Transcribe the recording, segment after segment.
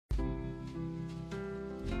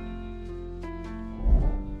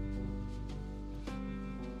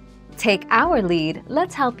Take our lead,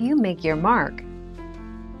 let's help you make your mark.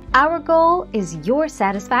 Our goal is your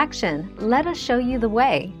satisfaction. Let us show you the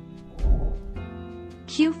way.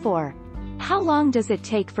 Q4. How long does it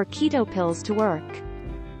take for keto pills to work?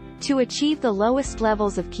 To achieve the lowest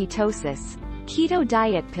levels of ketosis, keto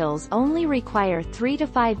diet pills only require 3 to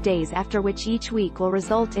 5 days, after which each week will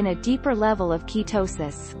result in a deeper level of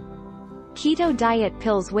ketosis. Keto diet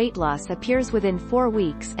pills weight loss appears within 4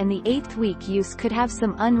 weeks, and the 8th week use could have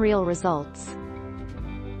some unreal results.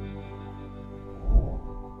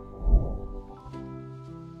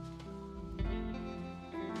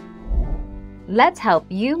 Let's help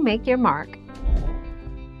you make your mark.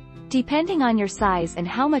 Depending on your size and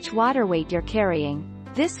how much water weight you're carrying,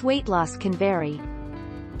 this weight loss can vary.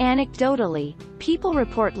 Anecdotally, people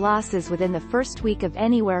report losses within the first week of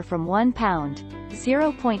anywhere from 1 pound,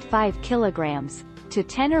 0.5 kilograms, to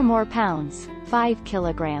 10 or more pounds, 5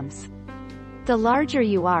 kilograms. The larger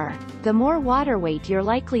you are, the more water weight you're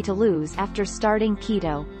likely to lose after starting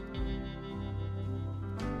keto.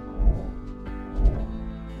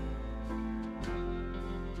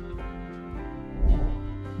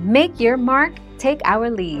 Make your mark, take our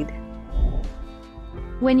lead.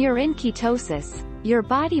 When you're in ketosis, your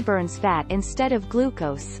body burns fat instead of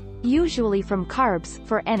glucose, usually from carbs,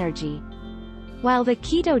 for energy. While the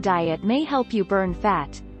keto diet may help you burn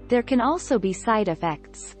fat, there can also be side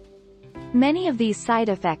effects. Many of these side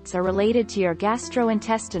effects are related to your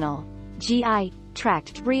gastrointestinal (GI)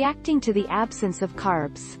 tract reacting to the absence of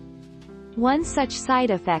carbs. One such side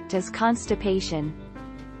effect is constipation.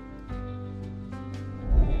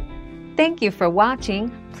 Thank you for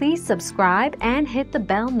watching. Please subscribe and hit the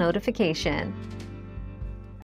bell notification.